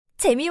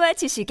재미와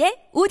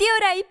지식의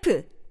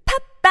오디오라이프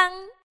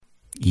팝빵.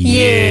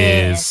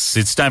 Yes,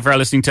 it's time for our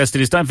listening test.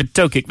 It is time for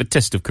Tokic, the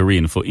test of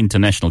Korean for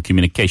international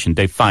communication.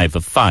 Day 5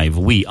 of 5.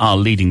 We are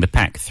leading the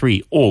pack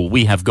 3-all.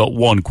 We have got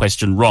one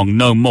question wrong,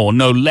 no more,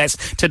 no less.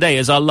 Today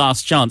is our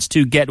last chance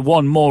to get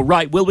one more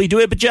right. Will we do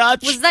it,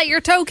 Bajaj? Was that your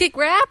Tokic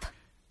rap?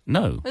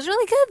 No. It was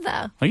really good,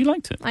 though. Oh, you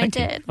liked it? I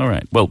did. All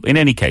right. Well, in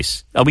any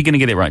case, are we going to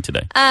get it right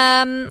today?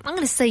 I'm going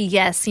to say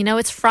yes. You know,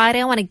 it's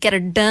Friday. I want to get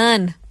her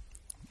done.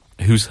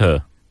 Who's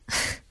her?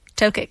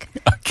 Tokic.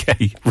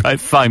 Okay, right,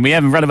 fine. We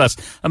have in front of us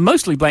a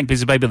mostly blank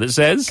piece of paper that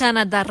says...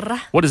 Kanadara.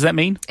 What does that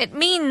mean? It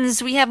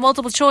means we have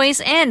multiple choice,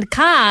 and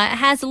ka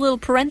has a little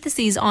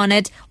parentheses on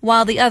it,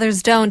 while the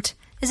others don't.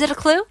 Is it a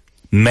clue?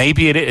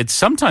 Maybe it is.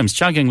 Sometimes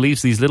Chagyang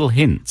leaves these little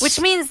hints. Which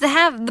means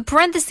the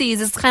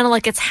parentheses is kind of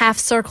like it's half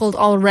circled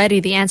already.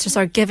 The answers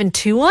are given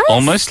to us?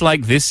 Almost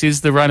like this is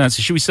the right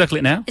answer. Should we circle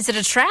it now? Is it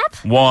a trap?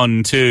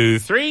 1, 2,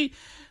 3.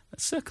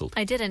 That's circled.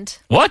 I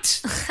didn't.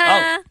 What?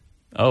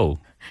 Oh.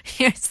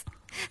 Here's...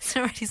 It's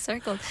already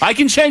circled. I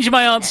can change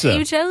my answer.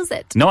 You chose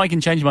it. No, I can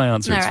change my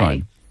answer. It's Alrighty.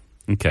 fine.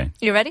 Okay.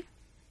 You ready?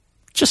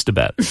 Just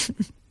about.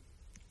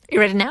 You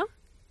ready now?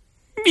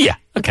 Yeah,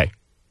 okay.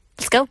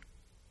 Let's go.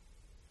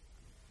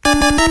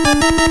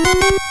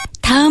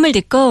 다음을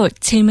듣고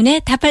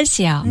질문에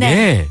답하시오.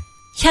 네.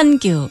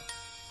 현규.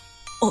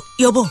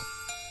 여보.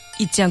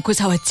 잊지 않고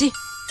사왔지?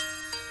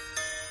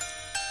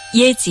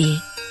 예지.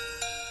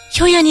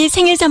 효연이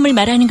생일 선물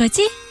말하는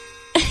거지?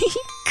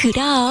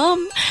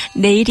 그럼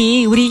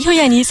내일이 우리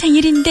효연이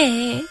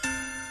생일인데.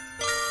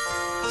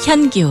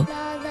 현규.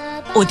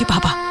 어디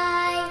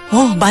봐봐.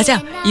 맞아.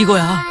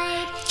 이거야.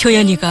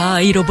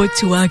 효연이가 이 로봇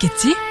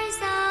좋아하겠지?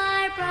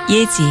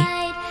 예지.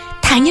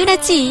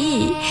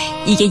 당연하지.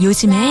 이게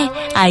요즘에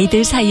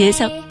아이들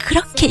사이에서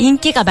그렇게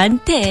인기가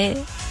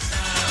많대.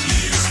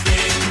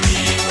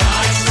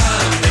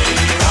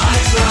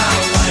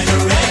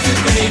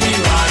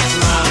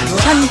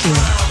 현규.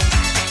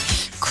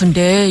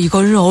 근데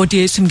이걸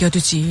어디에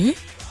숨겨두지?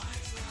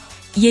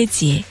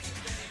 예지.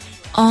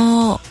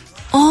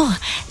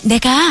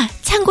 내가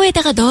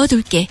창고에다가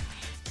넣어둘게.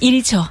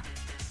 이리 줘.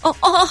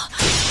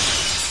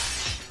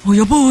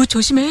 여보,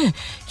 조심해.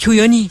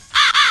 효연이.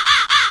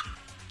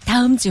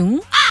 다음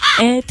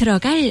중에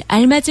들어갈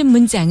알맞은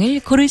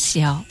문장을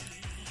고르시오.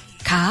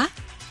 가.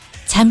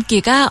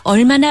 잠귀가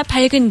얼마나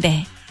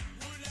밝은데.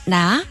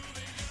 나.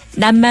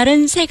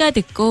 낱말은 새가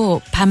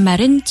듣고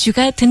반말은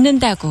쥐가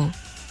듣는다고.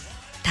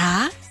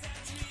 다.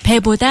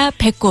 배보다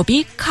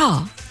배꼽이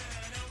커.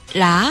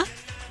 라.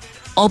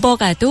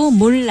 업어가도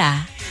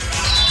몰라.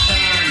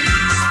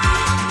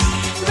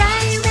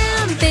 Right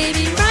round,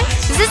 baby, right.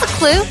 Is this a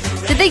clue?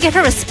 Did they get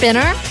her a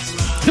spinner?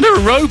 They're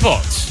a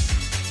robot.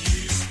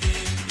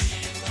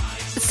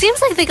 It seems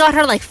like they got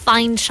her like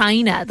fine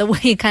china, the way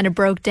it kind of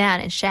broke down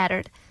and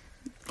shattered.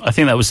 I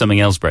think that was something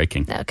else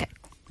breaking. Okay.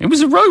 It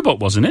was a robot,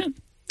 wasn't it?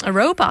 A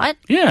robot?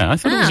 Yeah, I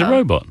thought it was a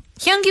robot.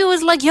 Hyungyu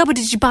was like, Yobo,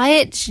 did you buy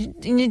it? You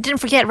didn't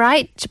forget,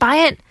 right? Did you buy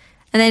it?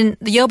 And then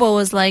the Yobo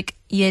was like,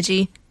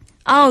 Yeji.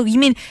 Oh, you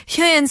mean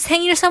Hyun's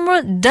hanging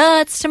somewhere? Duh,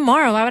 it's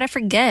tomorrow. Why would I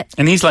forget?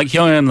 And he's like,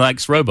 Hyun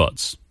likes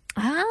robots.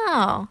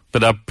 Oh.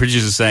 But our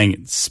producer's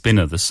saying,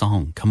 Spinner, the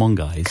song. Come on,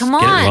 guys. Come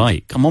Get on. it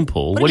right. Come on,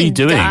 Paul. What do are you you mean,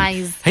 doing?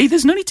 guys? Hey,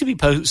 there's no need to be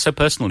so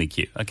personally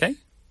cute, okay?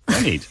 No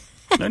need.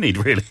 No need,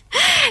 really.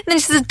 And then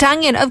she says,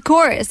 Tangyun, of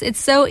course. It's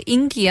so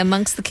inky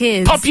amongst the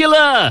kids.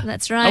 Popular!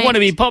 That's right. I want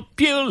to be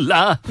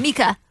popular.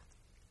 Mika.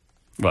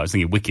 Well, I was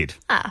thinking wicked.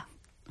 Ah.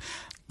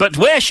 But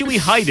where should we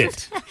hide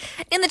it?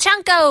 In the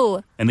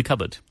Chanko. In the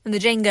cupboard. In the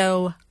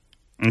Django.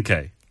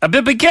 Okay.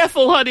 But be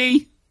careful,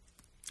 honey.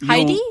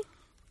 Heidi?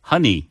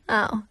 Honey.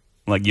 Oh.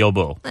 Like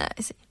Yobo. I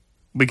see.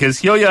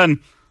 Because Hyoyeon.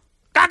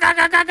 Ga, ga,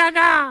 ga, ga, ga,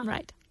 ga.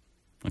 Right.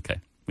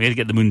 Okay. We had to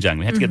get the munjang.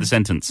 We had to get the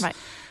sentence. Right.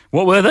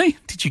 What were they?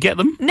 Did you get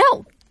them?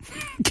 No.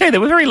 Okay, they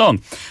were very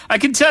long. I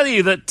can tell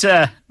you that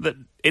that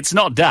it's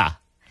not da.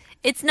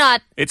 It's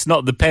not. It's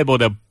not the peb or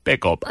the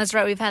pekop. That's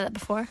right. We've had that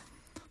before.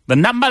 The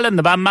nammal and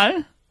the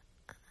bammal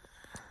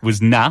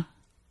was na.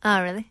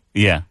 Oh, really?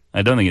 Yeah,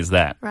 I don't think it's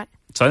that. Right.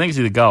 So I think it's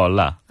either ga or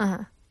la. Uh-huh.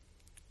 Have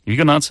you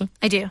got an answer?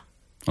 I do.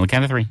 On the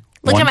count of 3.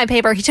 Looked 1. at my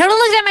paper. He totally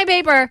looked at my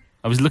paper.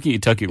 I was looking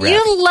at your Tokic rap.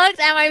 You looked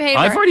at my paper.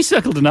 I've already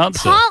circled an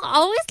answer. Paul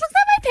always looks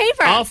at my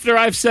paper. After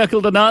I've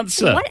circled an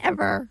answer.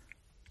 Whatever.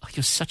 Oh,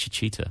 you're such a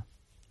cheater.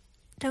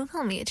 Don't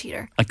call me a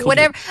cheater. I called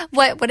Whatever.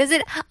 What is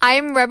it?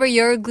 I'm rubber,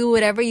 you're glue.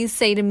 Whatever you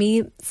say to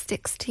me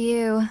sticks to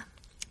you.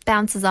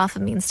 Bounces off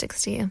of me and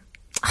sticks to you.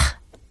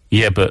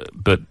 Yeah, but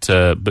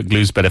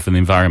glue's better for the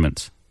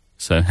environment.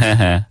 So,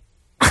 haha.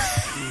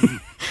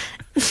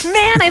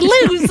 Man, I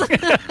lose.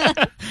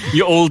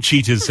 You're all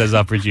cheaters, says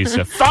our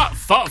producer.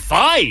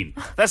 Fine.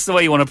 That's the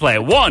way you want to play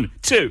it. 1,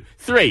 2,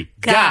 3.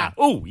 Ga.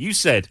 Oh, you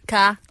said.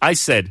 Ka. I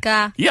said.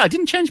 Ga. Yeah, I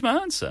didn't change my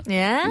answer.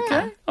 Yeah.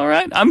 Okay. All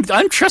right.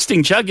 I'm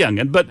trusting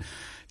Chagyang, but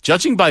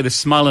judging by the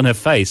smile on her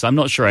face, I'm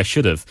not sure I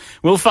should have.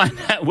 We'll find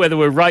out whether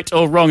we're right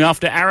or wrong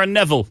after Aaron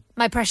Neville.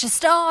 My precious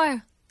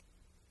star.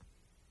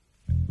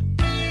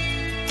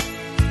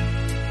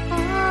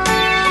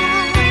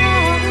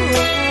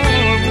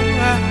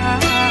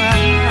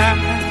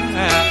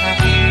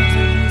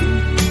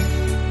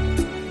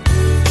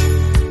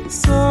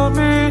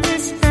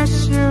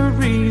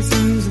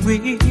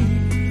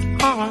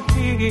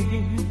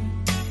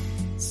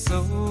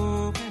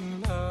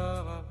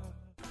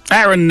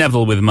 Darren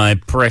Neville with my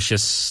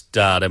precious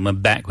start, and we're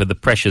back with the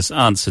precious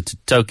answer to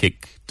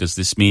Tokic. Does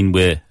this mean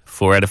we're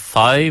 4 out of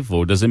 5,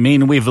 or does it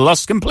mean we've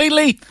lost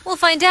completely? We'll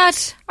find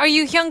out. Are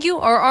you Hyungyu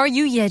or are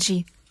you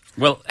Yeji?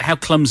 Well, how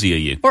clumsy are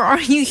you? Or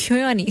are you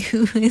Hyunyi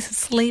who is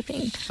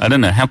sleeping? I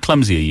don't know. How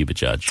clumsy are you,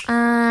 Bajaj?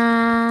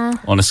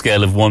 On a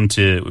scale of 1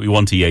 to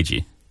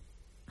Yeji?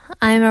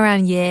 I'm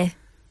around Ye.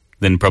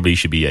 Then probably you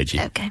should be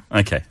Yeji. Okay.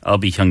 Okay, I'll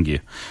be Hyungyu.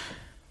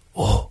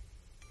 오,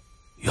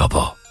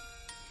 여보.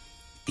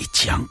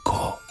 잊지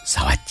않고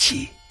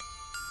사왔지.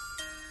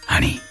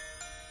 아니,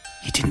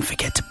 you didn't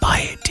forget to buy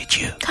it, did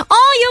you? 여보!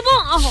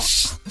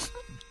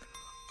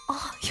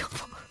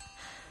 여보.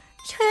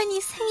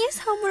 효연이 생일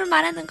선물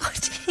말하는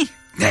거지?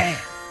 네.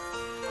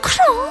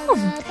 그럼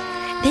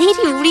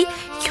내일이 우리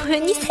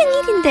효연이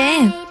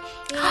생일인데.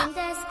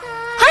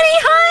 Honey,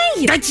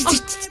 hi! Sorry.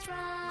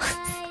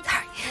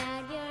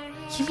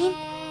 You mean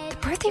the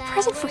birthday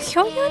present for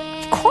Hyun?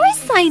 Of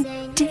course I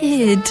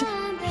did.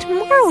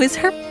 Tomorrow is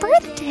her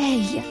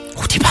birthday.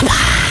 어디 봐봐.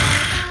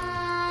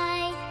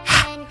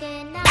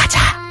 맞아.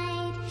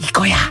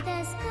 이거야.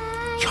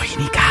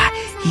 효인이가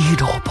이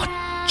로봇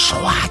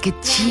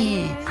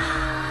좋아하겠지.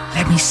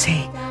 Let me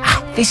see.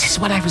 This is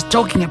what I was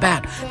talking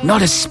about.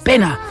 Not a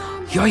spinner.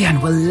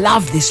 Yoyan will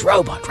love this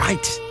robot,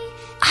 right?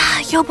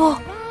 여보.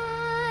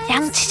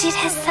 양치질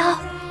했어.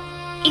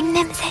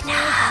 입냄새나.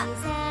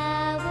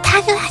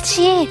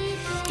 당연하지.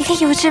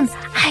 이게 요즘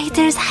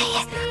아이들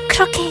사이에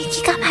그렇게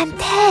인기가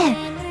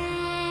많대.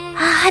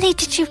 Honey,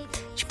 did you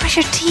brush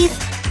your teeth?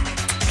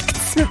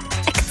 I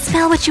can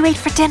smell what you ate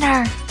for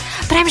dinner.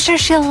 But I'm sure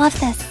she'll love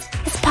this.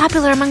 It's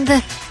popular among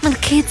the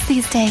kids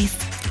these days.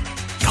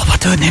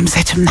 여보도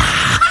냄새 좀 나.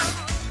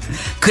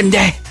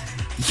 근데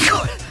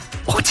이걸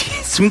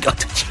어디에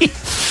숨겨두지?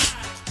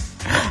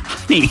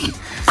 아니,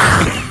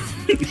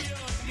 you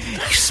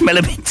smell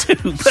a bit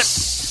too, but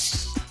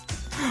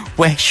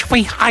where should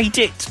we hide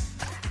it?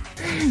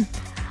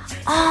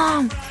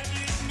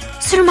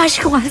 술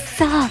마시고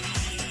왔어.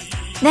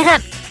 내가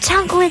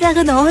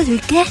창고에다가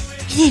넣어둘게.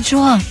 이리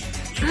줘.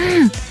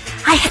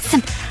 I had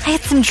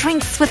some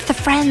drinks with the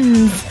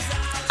friends.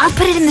 I'll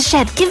put it in the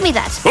shed. Give me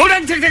that.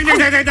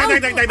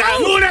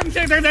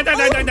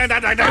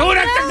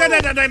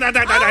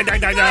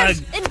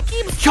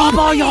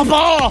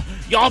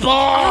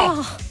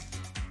 여보.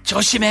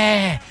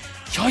 조심해.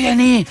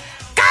 효연이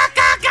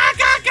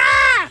까까까까까.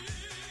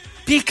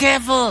 Be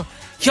careful.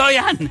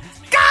 효연.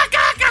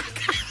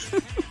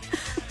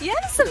 You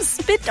have some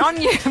spit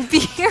on your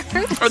beard.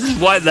 I'll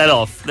just wipe that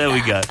off. There we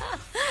go.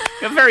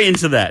 Got very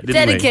into that,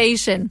 didn't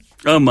Dedication.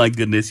 we? Oh my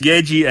goodness.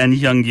 Yeji and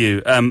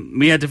Hyungyu.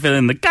 We had to fill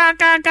in the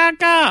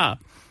ka.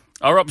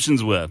 Our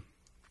options were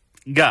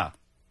가.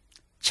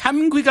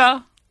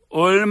 참귀가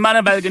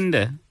얼마나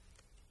밝은데.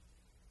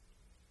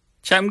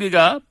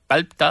 참귀가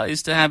밝다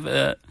is to have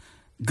a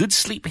good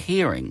sleep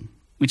hearing,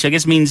 which I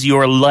guess means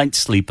you're a light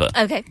sleeper.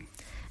 Okay.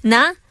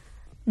 난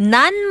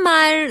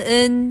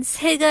말은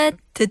새가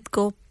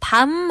듣고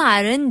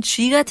밤말은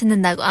쥐가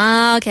듣는다고.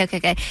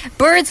 Okay.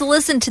 Birds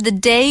listen to the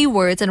day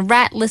words and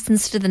rat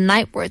listens to the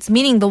night words,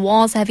 meaning the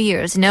walls have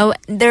ears. No,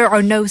 there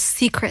are no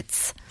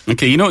secrets.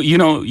 Okay, you know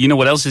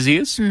what else is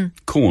ears?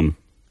 Corn.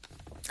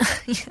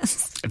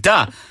 Yes.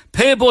 다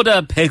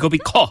배보다 배꼽이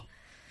커.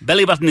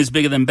 Belly button is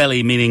bigger than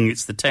belly, meaning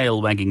it's the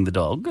tail wagging the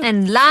dog.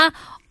 And 라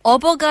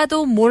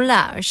어버가도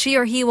몰라. She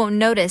or he won't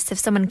notice if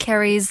someone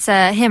carries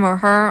him or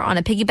her on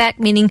a piggyback,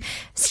 meaning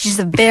she's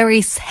a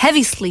very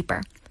heavy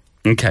sleeper.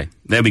 Okay,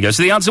 there we go.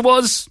 So the answer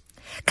was?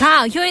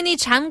 가, 효연이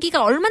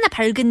장기가 얼마나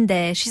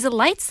밝은데. She's a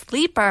light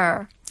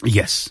sleeper.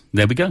 Yes,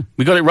 there we go.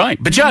 We got it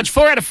right. Bajaj,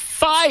 4 out of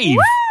 5. Woo!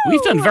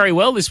 We've done very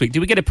well this week.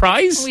 Did we get a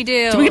prize? We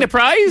do. Did we get a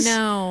prize?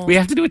 No. We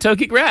have to do a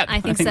Tokic rap. I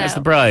think that's so.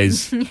 the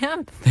prize.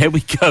 Yep. There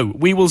we go.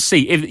 We will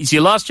see. It's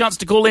your last chance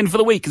to call in for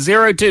the week.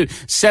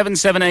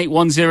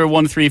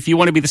 02-778-1013. If you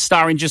want to be the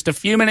star in just a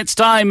few minutes'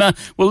 time,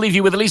 we'll leave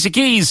you with Alicia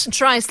Keys.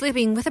 Try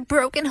sleeping with a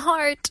broken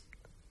heart.